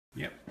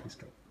please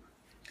go.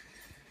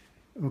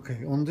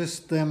 Okay, on this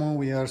demo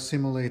we are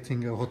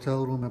simulating a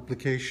hotel room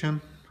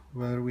application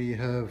where we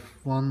have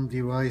one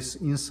device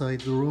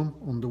inside the room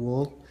on the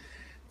wall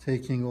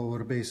taking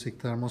over basic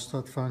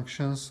thermostat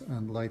functions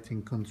and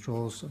lighting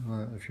controls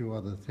and a few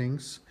other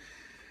things.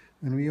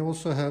 And we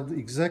also have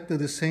exactly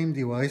the same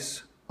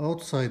device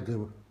outside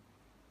the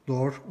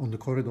door on the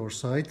corridor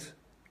side,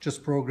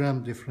 just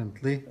programmed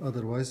differently,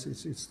 otherwise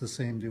it's the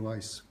same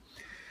device.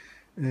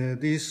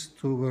 These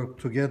two work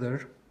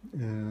together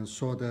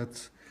so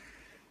that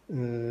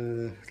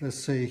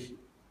let's say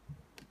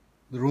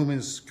the room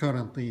is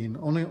currently in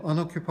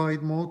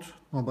unoccupied mode,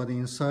 nobody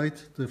inside,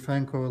 the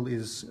fan coil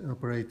is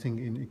operating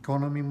in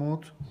economy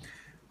mode,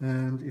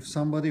 and if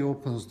somebody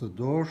opens the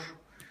door,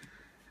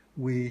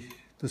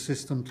 the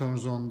system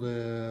turns on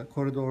the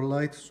corridor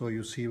light so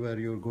you see where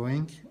you're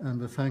going,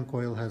 and the fan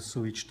coil has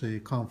switched to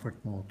comfort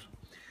mode.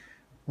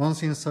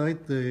 Once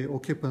inside, the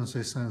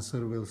occupancy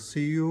sensor will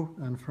see you,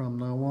 and from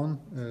now on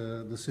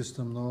the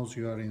system knows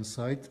you are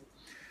inside.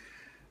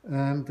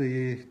 And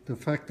the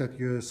fact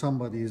that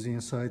somebody is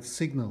inside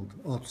signaled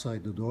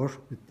outside the door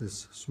with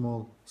this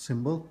small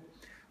symbol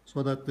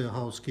so that the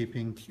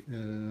housekeeping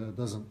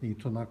doesn't need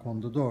to knock on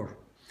the door.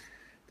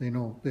 They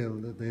know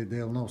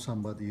they'll know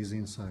somebody is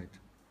inside.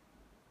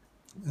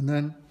 And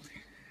then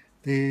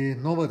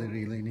nobody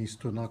really needs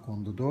to knock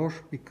on the door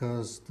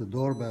because the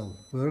doorbell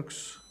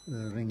works,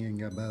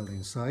 ringing a bell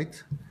inside.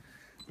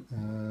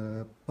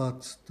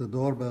 But the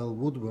doorbell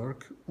would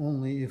work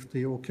only if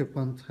the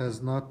occupant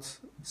has not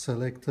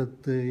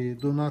selected the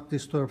Do Not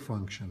Disturb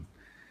function.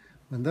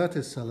 When that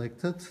is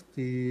selected,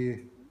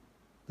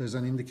 there's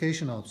an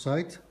indication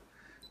outside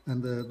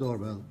and the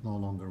doorbell no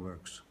longer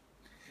works.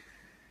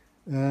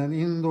 And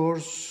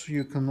indoors,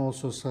 you can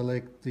also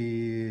select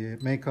the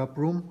makeup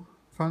room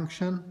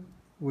function,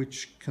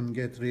 which can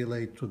get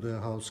relayed to the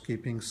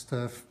housekeeping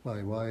staff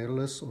by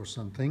wireless or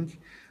something,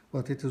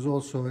 but it is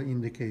also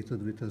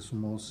indicated with a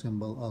small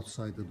symbol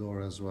outside the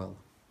door as well.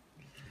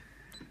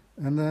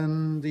 And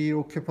then the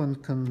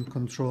occupant can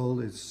control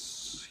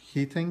its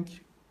heating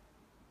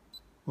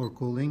or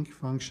cooling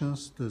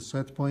functions, the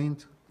set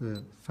point,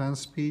 the fan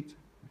speed,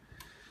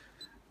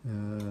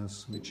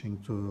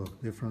 switching to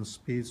different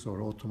speeds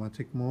or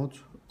automatic mode,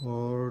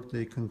 or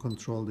they can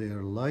control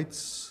their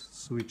lights,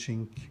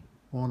 switching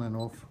on and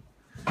off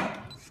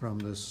from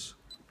this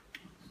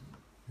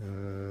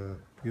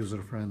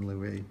user-friendly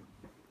way.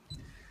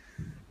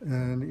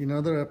 And in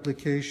other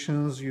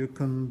applications, you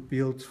can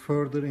build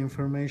further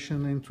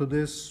information into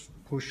this,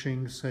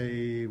 pushing,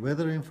 say,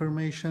 weather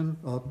information,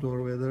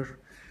 outdoor weather,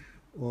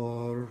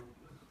 or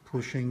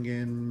pushing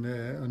in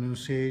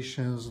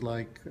annunciations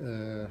like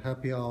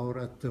happy hour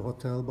at the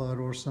hotel bar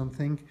or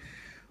something.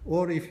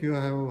 Or if you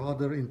have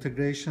other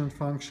integration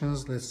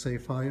functions, let's say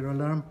fire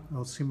alarm,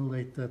 I'll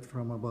simulate that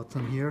from a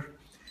button here.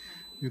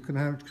 You can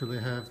actually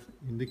have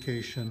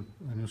indication,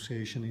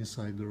 annunciation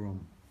inside the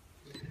room.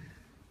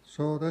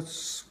 So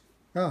that's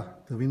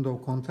the window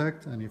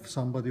contact, and if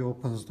somebody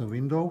opens the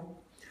window,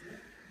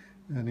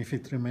 and if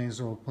it remains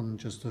open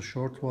just a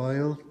short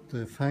while,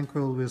 the fan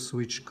coil will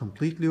switch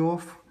completely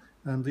off,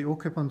 and the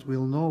occupant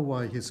will know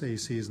why his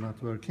AC is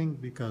not working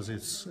because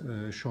it's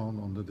shown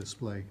on the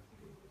display.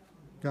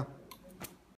 Yeah.